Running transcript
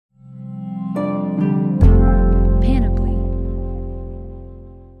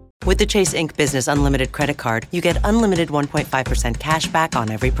With the Chase Ink Business Unlimited credit card, you get unlimited 1.5% cash back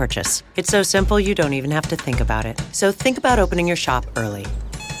on every purchase. It's so simple you don't even have to think about it. So think about opening your shop earlier.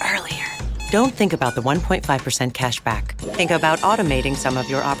 Don't think about the 1.5% cash back. Think about automating some of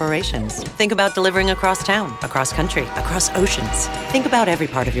your operations. Think about delivering across town, across country, across oceans. Think about every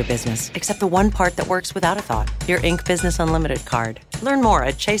part of your business, except the one part that works without a thought. Your Ink Business Unlimited card. Learn more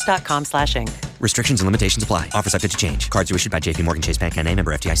at chase.com/ink. Restrictions and limitations apply. Offer subject to change. Cards are issued by JPMorgan Chase Bank N.A.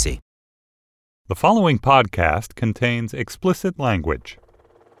 member FDIC. The following podcast contains explicit language.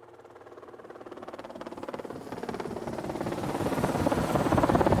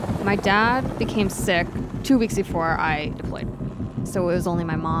 My dad became sick 2 weeks before I deployed. So it was only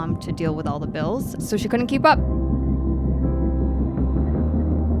my mom to deal with all the bills, so she couldn't keep up.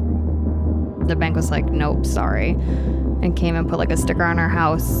 The bank was like, nope, sorry, and came and put like a sticker on our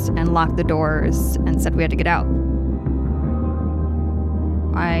house and locked the doors and said we had to get out.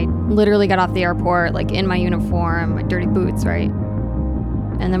 I literally got off the airport like in my uniform, my dirty boots, right?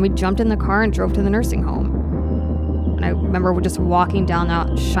 And then we jumped in the car and drove to the nursing home. And I remember just walking down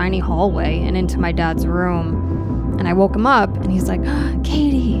that shiny hallway and into my dad's room. And I woke him up and he's like,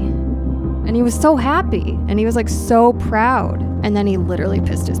 Katie. And he was so happy. And he was like so proud. And then he literally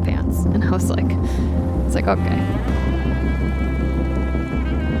pissed his pants. And I was like, it's like, okay.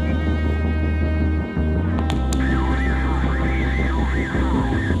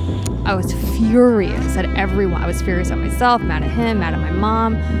 I was furious at everyone. I was furious at myself, mad at him, mad at my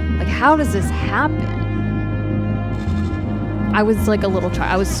mom. Like, how does this happen? I was like a little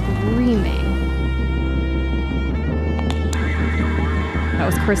child. I was screaming. I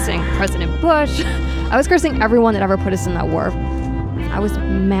was cursing President Bush. I was cursing everyone that ever put us in that war. I was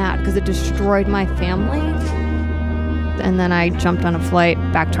mad because it destroyed my family. And then I jumped on a flight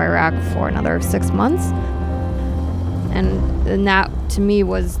back to Iraq for another 6 months. And that, to me,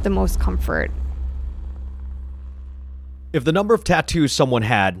 was the most comfort. If the number of tattoos someone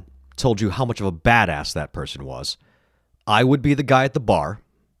had told you how much of a badass that person was, I would be the guy at the bar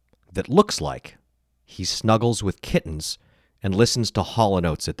that looks like he snuggles with kittens and listens to Hall &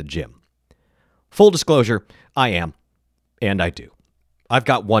 Oates at the gym. Full disclosure, I am, and I do. I've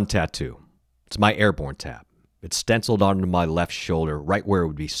got one tattoo. It's my airborne tab. It's stenciled onto my left shoulder, right where it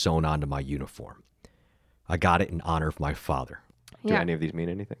would be sewn onto my uniform. I got it in honor of my father. Do any of these mean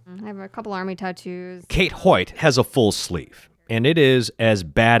anything? I have a couple Army tattoos. Kate Hoyt has a full sleeve, and it is as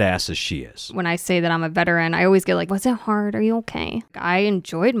badass as she is. When I say that I'm a veteran, I always get like, was it hard? Are you okay? I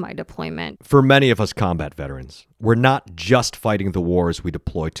enjoyed my deployment. For many of us combat veterans, we're not just fighting the wars we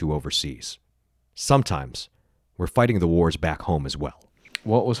deploy to overseas. Sometimes we're fighting the wars back home as well.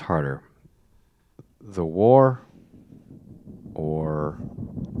 What was harder, the war or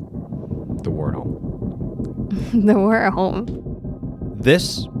the war at home? The war at home.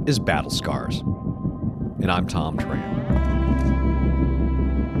 This is Battle Scars, and I'm Tom Tran.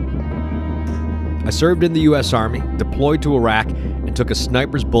 I served in the U.S. Army, deployed to Iraq, and took a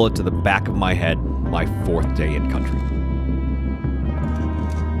sniper's bullet to the back of my head my 4th day in country.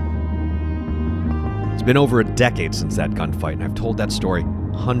 It's been over a decade since that gunfight, and I've told that story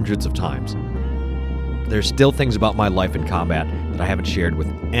hundreds of times. There's still things about my life in combat that I haven't shared with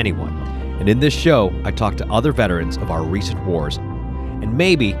anyone. And in this show, I talk to other veterans of our recent wars and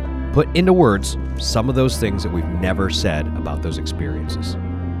maybe put into words some of those things that we've never said about those experiences.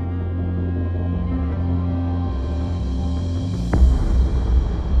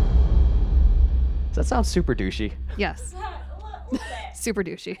 Does that sound super douchey? Yes. Super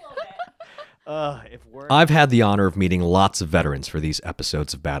douchey. I've had the honor of meeting lots of veterans for these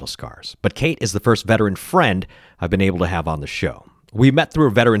episodes of Battle Scars, but Kate is the first veteran friend I've been able to have on the show. We met through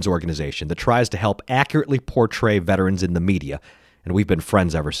a veterans organization that tries to help accurately portray veterans in the media, and we've been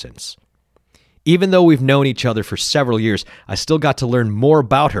friends ever since. Even though we've known each other for several years, I still got to learn more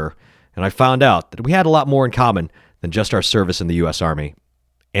about her, and I found out that we had a lot more in common than just our service in the U.S. Army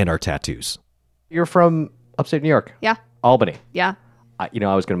and our tattoos. You're from upstate New York? Yeah. Albany? Yeah. I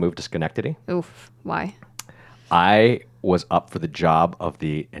was going to move to Schenectady. Oof. Why? I was up for the job of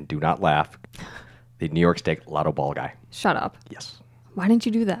and do not laugh, the New York State Lotto Ball guy. Shut up. Yes. Why didn't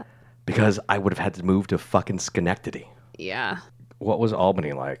you do that? Because I would have had to move to fucking Schenectady. Yeah. What was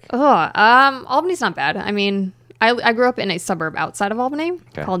Albany like? Albany's not bad. I mean, I grew up in a suburb outside of Albany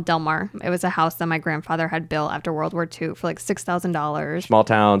called Delmar. It was a house that my grandfather had built after World War II for like $6,000. Small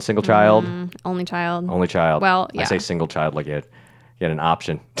town, single child? Only child. Only child. Well, yeah. I say single child like you had an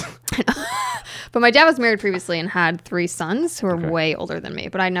option. But my dad was married previously and had 3 sons who were way older than me.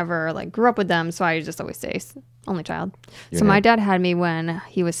 But I never grew up with them, so I just always say Only child. Your So my name? dad had me when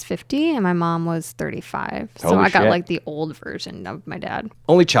he was 50 and my mom was 35. So Holy I got shit. like the old version of my dad.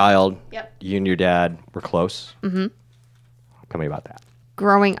 Only child. Yep. You and your dad were close. Mm-hmm. Tell me about that.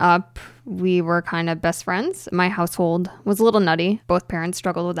 Growing up, we were kind of best friends. My household was a little nutty. Both parents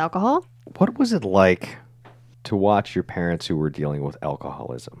struggled with alcohol. What was it like to watch your parents who were dealing with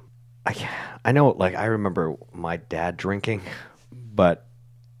alcoholism? I know, like, I remember my dad drinking, but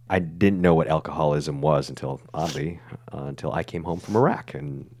I didn't know what alcoholism was until, oddly, until I came home from Iraq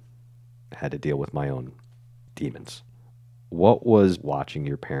and had to deal with my own demons. What was watching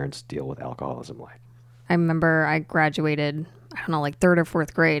your parents deal with alcoholism like? I remember I graduated, I don't know, like third or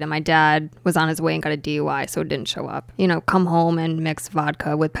fourth grade, and my dad was on his way and got a DUI, so it didn't show up. You know, come home and mix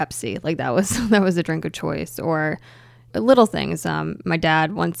vodka with Pepsi. Like that was a drink of choice. Or little things. My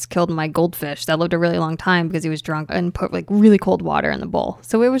dad once killed my goldfish that lived a really long time because he was drunk and put like really cold water in the bowl.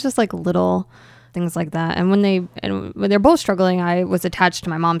 So it was just like little things like that. And when they're both struggling, I was attached to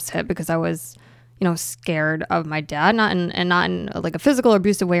my mom's hip because I was, you know, scared of my dad, not in like a physical or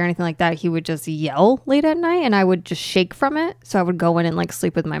abusive way or anything like that. He would just yell late at night and I would just shake from it. So I would go in and like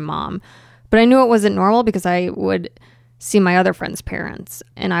sleep with my mom. But I knew it wasn't normal because I would see my other friends' parents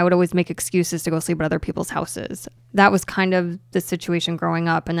and I would always make excuses to go sleep at other people's houses. That was kind of the situation growing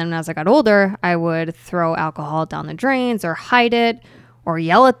up. And then as I got older, I would throw alcohol down the drains or hide it or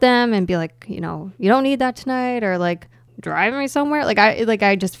yell at them and be like, you know, you don't need that tonight, or like drive me somewhere.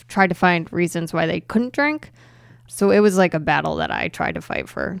 I just tried to find reasons why they couldn't drink. So it was like a battle that I tried to fight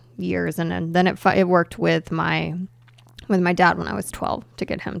for years. And then it worked with my dad when I was 12 to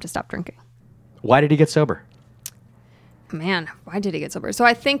get him to stop drinking. Why did he get sober? Man, why did he get sober? So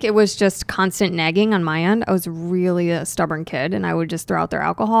I think it was just constant nagging on my end. I was really a stubborn kid and I would just throw out their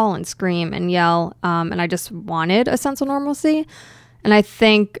alcohol and scream and yell. And I just wanted a sense of normalcy. And I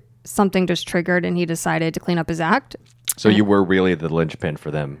think something just triggered and he decided to clean up his act. So you were really the linchpin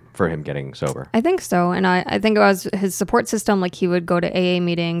for him getting sober. I think so. And I think it was his support system. Like he would go to AA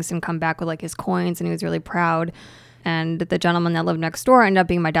meetings and come back with like his coins and he was really proud. And the gentleman that lived next door ended up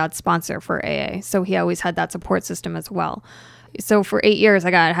being my dad's sponsor for AA. So he always had that support system as well. So for 8 years, I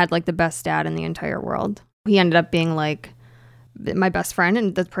had like the best dad in the entire world. He ended up being like my best friend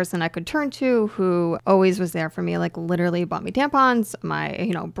and the person I could turn to, who always was there for me, like literally bought me tampons, my,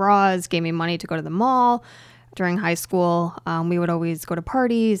 you know, bras, gave me money to go to the mall. During high school, we would always go to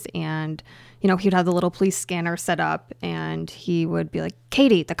parties and, you know, he'd have the little police scanner set up and he would be like,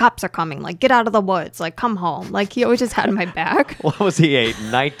 Katie, the cops are coming. Like, get out of the woods. Like, come home. Like, he always just had my back. What was he, a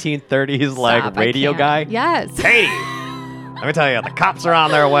 1930s Stop, radio I guy? can't. Yes. Katie, let me tell you, the cops are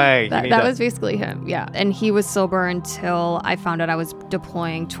on their way. That was basically him. Yeah. And he was sober until I found out I was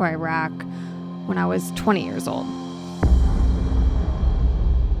deploying to Iraq when I was 20 years old.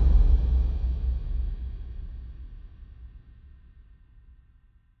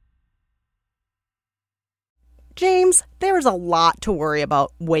 James, there is a lot to worry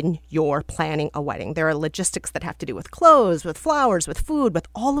about when you're planning a wedding. There are logistics that have to do with clothes, with flowers, with food, with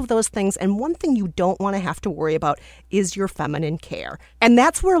all of those things. And one thing you don't want to have to worry about is your feminine care. And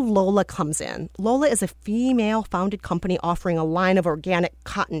that's where Lola comes in. Lola is a female-founded company offering a line of organic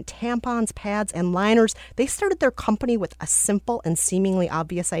cotton tampons, pads, and liners. They started their company with a simple and seemingly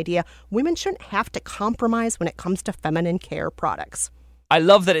obvious idea. Women shouldn't have to compromise when it comes to feminine care products. I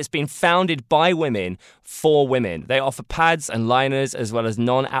love that it's been founded by women for women. They offer pads and liners as well as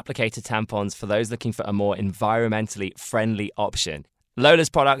non-applicator tampons for those looking for a more environmentally friendly option. Lola's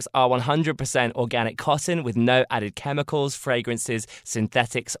products are 100% organic cotton with no added chemicals, fragrances,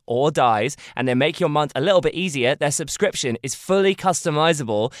 synthetics, or dyes, and they make your month a little bit easier. Their subscription is fully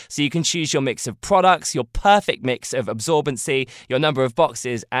customizable, so you can choose your mix of products, your perfect mix of absorbency, your number of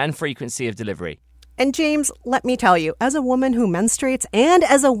boxes, and frequency of delivery. And James, let me tell you, as a woman who menstruates and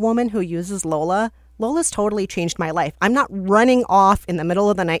as a woman who uses Lola's totally changed my life. I'm not running off in the middle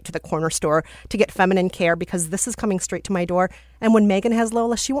of the night to the corner store to get feminine care because this is coming straight to my door. And when Megan has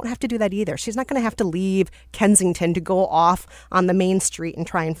Lola, she won't have to do that either. She's not going to have to leave Kensington to go off on the main street and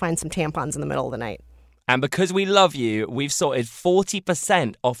try and find some tampons in the middle of the night. And because we love you, we've sorted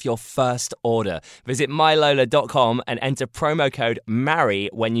 40% off your first order. Visit mylola.com and enter promo code MARRY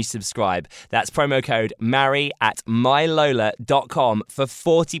when you subscribe. That's promo code MARRY at mylola.com for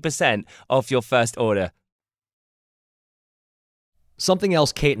 40% off your first order. Something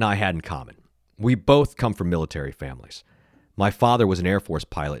else Kate and I had in common. We both come from military families. My father was an Air Force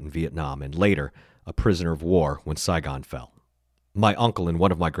pilot in Vietnam and later a prisoner of war when Saigon fell. My uncle and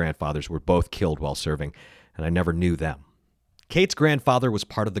one of my grandfathers were both killed while serving, and I never knew them. Kate's grandfather was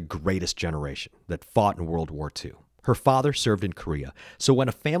part of the greatest generation that fought in World War II. Her father served in Korea, so when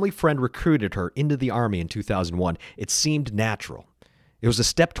a family friend recruited her into the Army in 2001, it seemed natural. It was a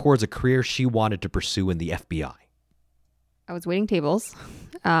step towards a career she wanted to pursue in the FBI. I was waiting tables,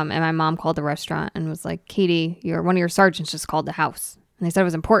 and my mom called the restaurant and was like, Katie, one of your sergeants just called the house. And they said it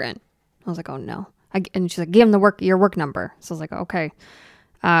was important. I was like, oh, no. And she's like, give him your work number. So I was like, okay.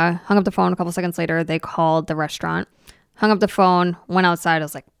 Hung up the phone. A couple seconds later, they called the restaurant. Hung up the phone, went outside. I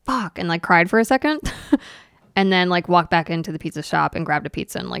was like, fuck, and like cried for a second. And then like walked back into the pizza shop and grabbed a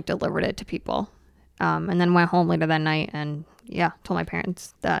pizza and like delivered it to people. And then went home later that night and told my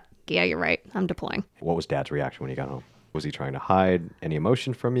parents that, yeah, you're right, I'm deploying. What was Dad's reaction when you got home? Was he trying to hide any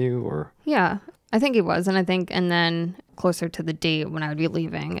emotion from you or? Yeah, I think he was. And then closer to the date when I would be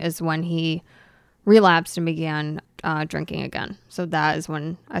leaving is when he relapsed and began drinking again. So that is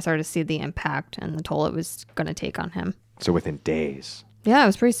when I started to see the impact and the toll it was going to take on him. So within days? Yeah, it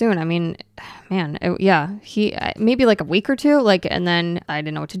was pretty soon. I mean, man, he maybe like a week or two, and then I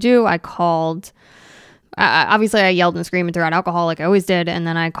didn't know what to do. I called, obviously I yelled and screamed and threw out alcohol like I always did. And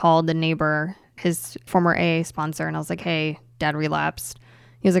then I called the neighbor, his former AA sponsor, and I was like, hey, Dad relapsed.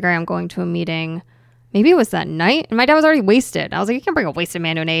 He was like, all right, I'm going to a meeting. Maybe it was that night. And my dad was already wasted. I was like, you can't bring a wasted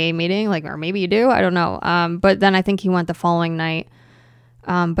man to an AA meeting. Or maybe you do. I don't know. But then I think he went the following night.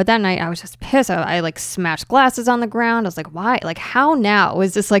 But that night I was just pissed. I like smashed glasses on the ground. I was like, why? Like, how now?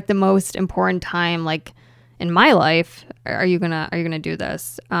 Is this like the most important time like in my life? Are you gonna do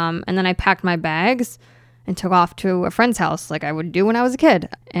this? And then I packed my bags and took off to a friend's house like I would do when I was a kid.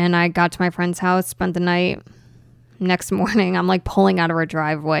 And I got to my friend's house, spent the night. Next morning, I'm like pulling out of our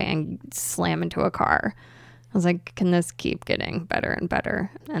driveway and slam into a car. I was like, can this keep getting better and better?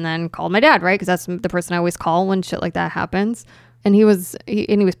 And then called my dad, right? Because that's the person I always call when shit like that happens. And he was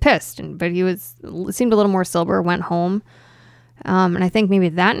pissed, but he seemed a little more sober, went home. And I think maybe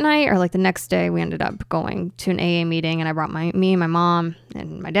that night or like the next day, we ended up going to an AA meeting, and I brought me, my mom,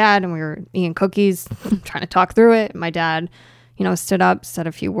 and my dad, and we were eating cookies, trying to talk through it. My dad, stood up, said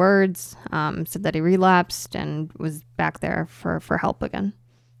a few words, said that he relapsed and was back there for help again.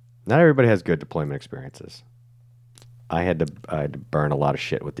 Not everybody has good deployment experiences. I had to burn a lot of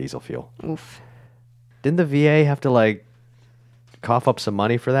shit with diesel fuel. Oof. Didn't the VA have to like cough up some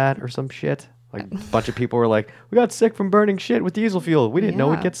money for that or some shit? Like a bunch of people were like, we got sick from burning shit with diesel fuel. We didn't know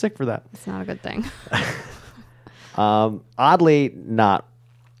we'd get sick for that. It's not a good thing. Oddly, not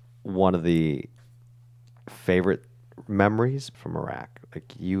one of the favorite memories from Iraq.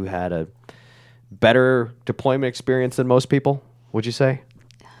 Like, you had a better deployment experience than most people, would you say?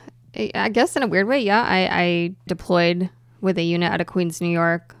 I guess in a weird way, yeah. I deployed with a unit out of Queens, New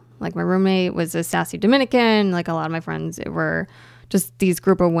York. Like, my roommate was a sassy Dominican. Like, a lot of my friends were just these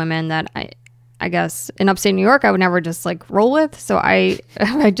group of women that I guess in upstate New York I would never just like roll with. So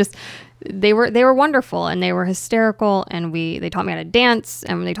they were wonderful, and they were hysterical, and they taught me how to dance,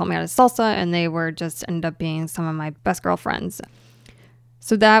 and they taught me how to salsa, and they were just ended up being some of my best girlfriends.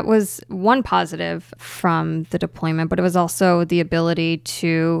 So that was one positive from the deployment, but it was also the ability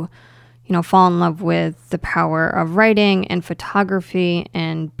to, fall in love with the power of writing and photography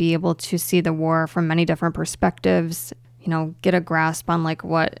and be able to see the war from many different perspectives. Get a grasp on like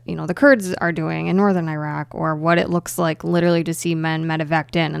what, the Kurds are doing in northern Iraq, or what it looks like literally to see men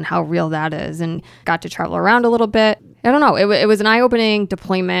medevaced in and how real that is, and got to travel around a little bit. I don't know. It was an eye-opening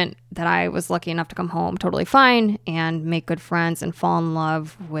deployment that I was lucky enough to come home totally fine and make good friends and fall in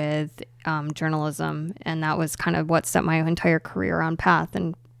love with journalism. And that was kind of what set my entire career on path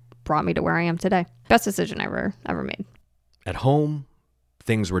and brought me to where I am today. Best decision I ever made. At home,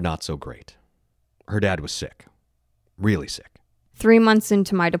 things were not so great. Her dad was sick. Really sick. 3 months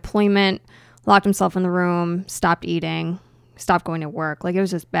into my deployment, locked himself in the room, stopped eating, stopped going to work. Like, it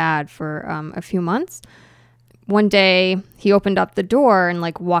was just bad for a few months. One day, he opened up the door and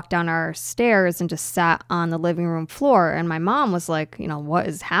like walked down our stairs and just sat on the living room floor. And my mom was like, what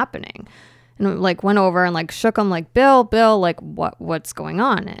is happening? And like went over and like shook him like, Bill, like what's going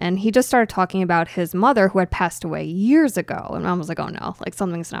on? And he just started talking about his mother who had passed away years ago. And mom was like, oh no, like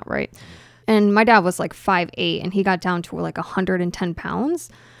something's not right. And my dad was like 5'8", and he got down to like 110 pounds.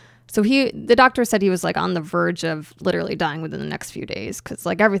 So the doctor said he was like on the verge of literally dying within the next few days, because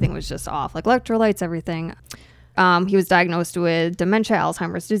like everything was just off, like electrolytes, everything. He was diagnosed with dementia,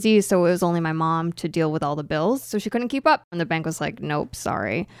 Alzheimer's disease. So it was only my mom to deal with all the bills. So she couldn't keep up. And the bank was like, nope,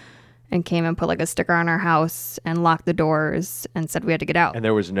 sorry. And came and put like a sticker on our house and locked the doors and said we had to get out. And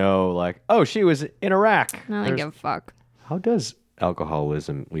there was no like, oh, she was in Iraq. I don't give a fuck. How does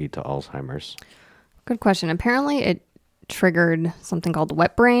alcoholism lead to Alzheimer's? Good question. Apparently it triggered something called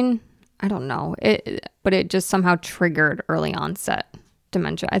wet brain. I don't know. But it just somehow triggered early onset.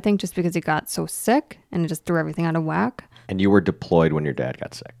 dementia. I think just because he got so sick and it just threw everything out of whack. And you were deployed when your dad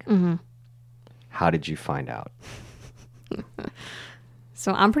got sick. Mm-hmm. How did you find out?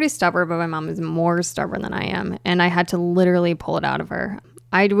 So I'm pretty stubborn, but my mom is more stubborn than I am. And I had to literally pull it out of her.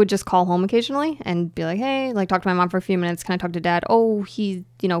 I would just call home occasionally and be like, hey, like talk to my mom for a few minutes. Can I talk to dad? Oh, he's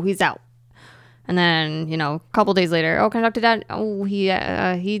out. And then, a couple days later, oh, can I talk to dad? Oh,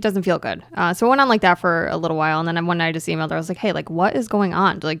 he doesn't feel good. So it went on like that for a little while. And then one night I just emailed her. I was like, hey, like, what is going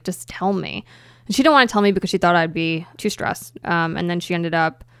on? Like, just tell me. And she didn't want to tell me because she thought I'd be too stressed. And then she ended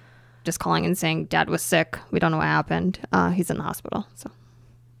up just calling and saying dad was sick. We don't know what happened. He's in the hospital. So.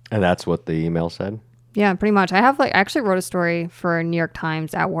 And that's what the email said? Yeah, pretty much. I actually wrote a story for New York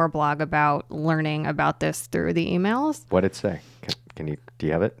Times at Warblog about learning about this through the emails. What did it say? Do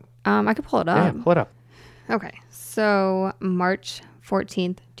you have it? I could pull it up. Yeah, pull it up. Okay. So March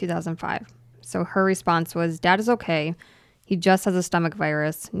 14th, 2005. So her response was, dad is okay. He just has a stomach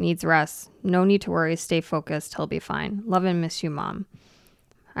virus, needs rest. No need to worry. Stay focused. He'll be fine. Love and miss you, Mom.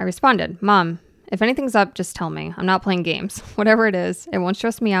 I responded, Mom, if anything's up, just tell me. I'm not playing games. Whatever it is, it won't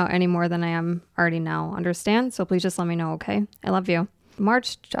stress me out any more than I am already now. Understand? So please just let me know, okay? I love you.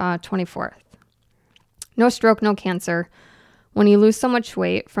 March 24th. No stroke, no cancer. When you lose so much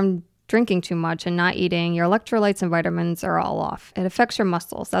weight from drinking too much and not eating, your electrolytes and vitamins are all off. It affects your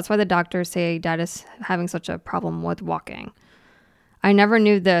muscles. That's why the doctors say dad is having such a problem with walking. I never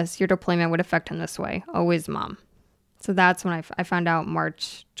knew your deployment would affect him this way. Always, Mom. So that's when I found out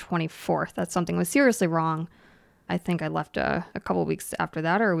March 24th that something was seriously wrong. I think I left a couple weeks after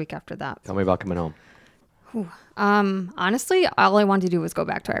that or a week after that. Tell me about coming home. Honestly, all I wanted to do was go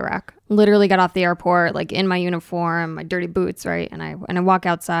back to Iraq. Literally got off the airport, like in my uniform, my dirty boots, right? And I walk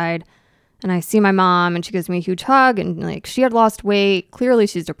outside and I see my mom and she gives me a huge hug and like she had lost weight. Clearly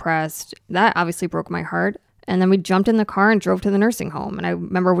she's depressed. That obviously broke my heart. And then we jumped in the car and drove to the nursing home. And I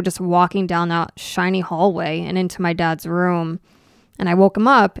remember we're just walking down that shiny hallway and into my dad's room. And I woke him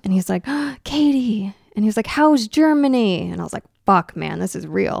up and he's like, oh, Katie. And he was like, how's Germany? And I was like, fuck, man, this is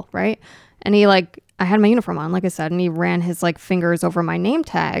real, right? And he I had my uniform on, like I said, and he ran his fingers over my name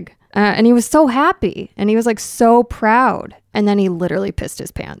tag. And he was so happy. And he was so proud. And then he literally pissed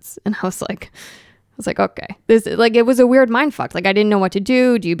his pants. And I was like, okay, this it was a weird mind fuck. I didn't know what to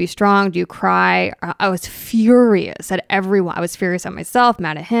do. Do you be strong? Do you cry? I was furious at everyone. I was furious at myself,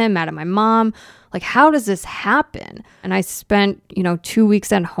 mad at him, mad at my mom. How does this happen? And I spent, 2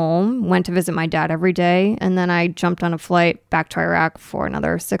 weeks at home, went to visit my dad every day. And then I jumped on a flight back to Iraq for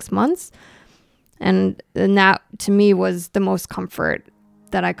another 6 months. And that to me was the most comfort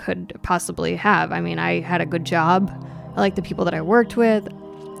that I could possibly have. I mean, I had a good job. I liked the people that I worked with.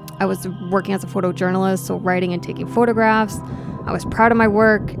 I was working as a photojournalist, so writing and taking photographs. I was proud of my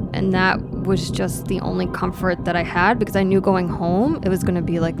work, and that was just the only comfort that I had because I knew going home, it was going to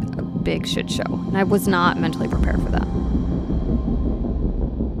be a big shit show. And I was not mentally prepared for that.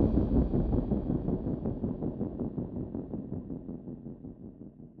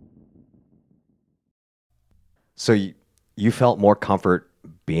 So you felt more comfort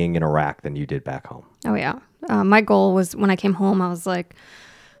being in Iraq than you did back home? Oh, yeah. My goal was when I came home, I was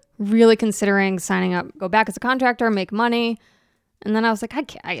really considering signing up, go back as a contractor, make money. And then I was like, I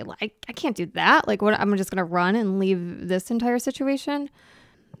can't do that. What? I'm just going to run and leave this entire situation.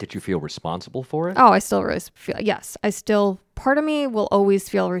 Did you feel responsible for it? Oh, I still really feel, yes. Part of me will always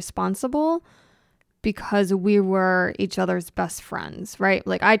feel responsible because we were each other's best friends, right?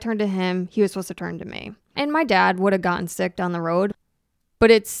 I turned to him, he was supposed to turn to me. And my dad would have gotten sick down the road.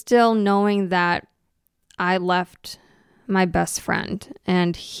 But it's still knowing that I left my best friend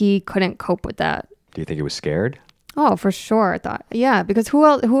and he couldn't cope with that. Do you think he was scared? Oh, for sure. I thought, yeah, because who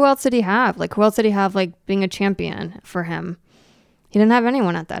else did he have? Who else did he have being a champion for him? He didn't have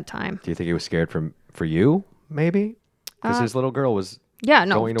anyone at that time. Do you think he was scared for you, maybe? Because his little girl was going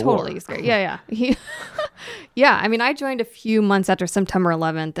to totally war. Scared. Yeah. Yeah, I mean, I joined a few months after September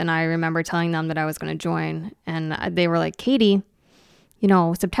 11th, and I remember telling them that I was going to join, and they were like, Katie,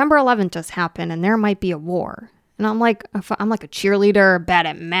 September 11th just happened, and there might be a war. And I'm like a cheerleader, bad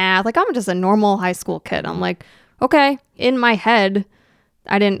at math. I'm just a normal high school kid. I'm like, okay. In my head,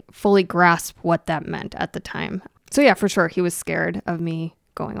 I didn't fully grasp what that meant at the time. So yeah, for sure, he was scared of me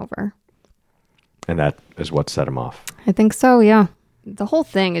going over. And that is what set him off. I think so, yeah. The whole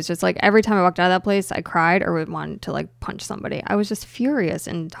thing is just every time I walked out of that place, I cried or would want to punch somebody. I was just furious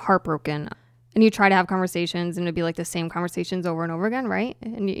and heartbroken. And you try to have conversations and it'd be the same conversations over and over again, right?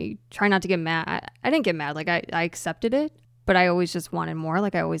 And you try not to get mad. I didn't get mad. I accepted it, but I always just wanted more.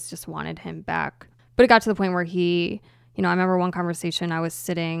 I always just wanted him back. But it got to the point where he, I remember one conversation, I was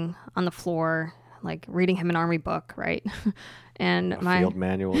sitting on the floor, like reading him an army book, right? And A field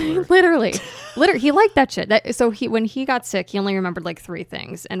manual. Or... literally, he liked that shit. So when he got sick, he only remembered like 3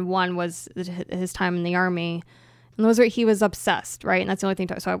 things, and one was his time in the army. And those were, he was obsessed, right? And that's the only thing.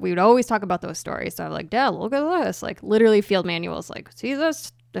 So we would always talk about those stories. So I'm like, Dad, look at this. Like literally field manuals. Like, see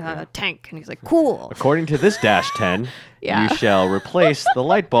this tank? And he's like, cool. According to this -10, you shall replace the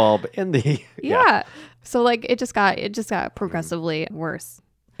light bulb in the... Yeah. So like it just got progressively worse.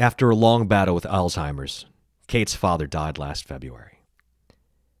 After a long battle with Alzheimer's, Kate's father died last February.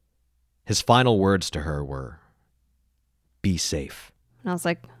 His final words to her were, "Be safe." And I was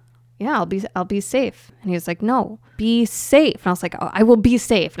like, yeah, I'll be safe. And he was like, no, be safe. And I was like, oh, I will be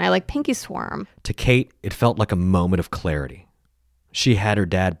safe. And I like pinky swore him. To Kate, it felt like a moment of clarity. She had her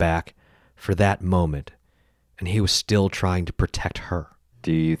dad back for that moment, and he was still trying to protect her.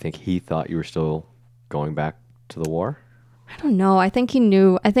 Do you think he thought you were still going back to the war? I don't know. I think he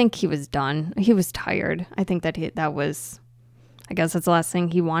knew. I think he was done. He was tired. I think that was, I guess that's the last thing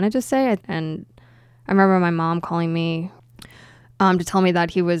he wanted to say. And I remember my mom calling me to tell me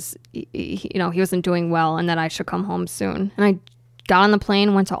that he wasn't doing well and that I should come home soon. And I got on the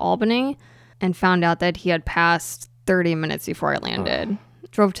plane, went to Albany, and found out that he had passed 30 minutes before I landed.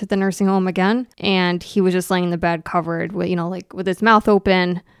 Drove to the nursing home again, and he was just laying in the bed covered with, like with his mouth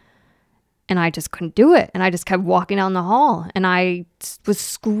open. And I just couldn't do it. And I just kept walking down the hall. And I was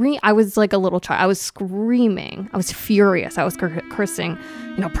screaming. I was like a little child. I was screaming. I was furious. I was cursing,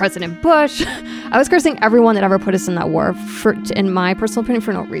 President Bush. I was cursing everyone that ever put us in that war, in my personal opinion,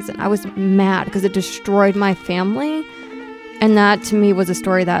 for no reason. I was mad because it destroyed my family. And that, to me, was a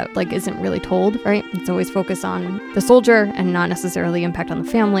story that, like, isn't really told, right? It's always focused on the soldier and not necessarily impact on the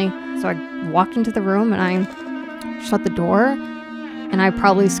family. So I walked into the room and I shut the door. And I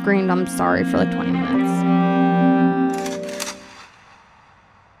probably screamed, "I'm sorry," for like 20 minutes.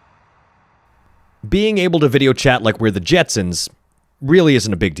 Being able to video chat like we're the Jetsons really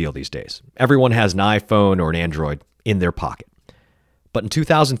isn't a big deal these days. Everyone has an iPhone or an Android in their pocket. But in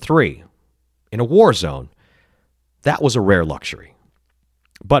 2003, in a war zone, that was a rare luxury.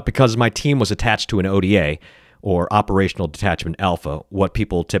 But because my team was attached to an ODA, or Operational Detachment Alpha, what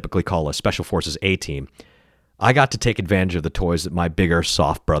people typically call a Special Forces A team, I got to take advantage of the toys that my bigger,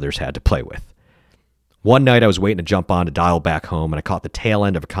 soft brothers had to play with. One night I was waiting to jump on to dial back home, and I caught the tail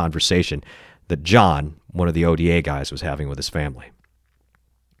end of a conversation that John, one of the ODA guys, was having with his family.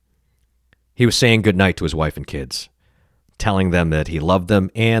 He was saying goodnight to his wife and kids, telling them that he loved them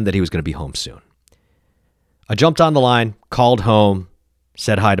and that he was going to be home soon. I jumped on the line, called home,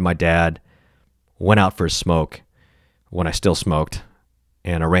 said hi to my dad, went out for a smoke when I still smoked,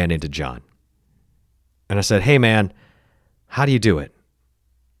 and I ran into John. And I said, "Hey man, how do you do it?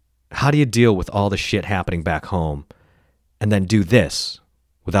 How do you deal with all the shit happening back home and then do this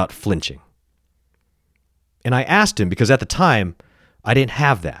without flinching?" And I asked him because at the time, I didn't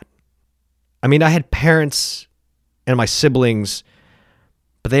have that. I mean, I had parents and my siblings,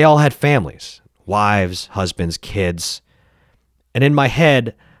 but they all had families, wives, husbands, kids. And in my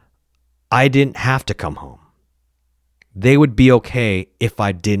head, I didn't have to come home. They would be okay if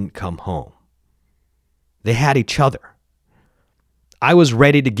I didn't come home. They had each other. I was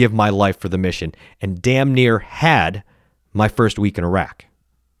ready to give my life for the mission and damn near had my first week in Iraq.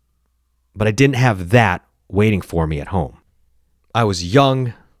 But I didn't have that waiting for me at home. I was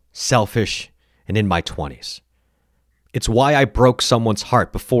young, selfish, and in my 20s. It's why I broke someone's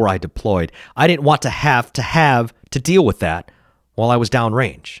heart before I deployed. I didn't want to have to deal with that while I was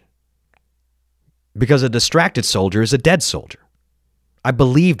downrange. Because a distracted soldier is a dead soldier. I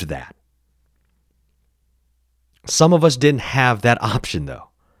believed that. Some of us didn't have that option, though.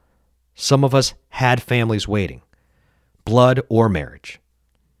 Some of us had families waiting, blood or marriage.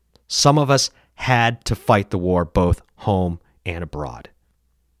 Some of us had to fight the war both home and abroad,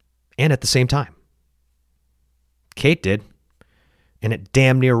 and at the same time. Kate did, and it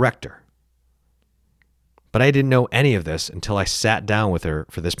damn near wrecked her. But I didn't know any of this until I sat down with her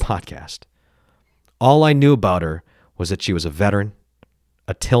for this podcast. All I knew about her was that she was a veteran,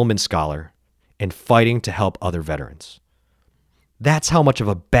 a Tillman scholar, and fighting to help other veterans. That's how much of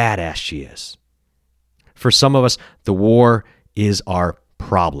a badass she is. For some of us, the war is our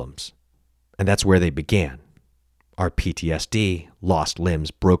problems, and that's where they began. Our PTSD, lost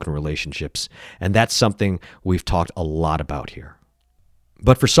limbs, broken relationships, and that's something we've talked a lot about here.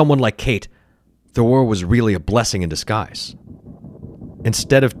 But for someone like Kate, the war was really a blessing in disguise.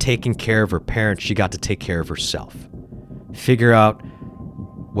 Instead of taking care of her parents, she got to take care of herself. Figure out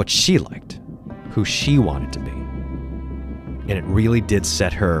what she liked, who she wanted to be. And it really did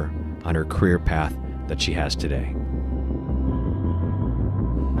set her on her career path that she has today.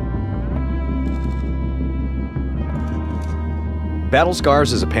 Battle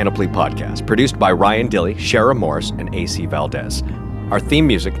Scars is a Panoply podcast produced by Ryan Dilley, Shara Morris, and AC Valdez. Our theme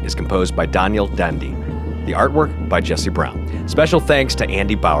music is composed by Daniel Dandy. The artwork by Jesse Brown. Special thanks to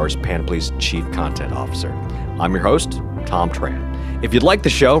Andy Bowers, Panoply's Chief Content Officer. I'm your host, Tom Tran. If you'd like the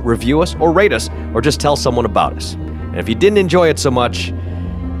show, review us or rate us, or just tell someone about us. And if you didn't enjoy it so much,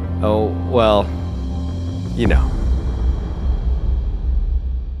 oh, well, you know.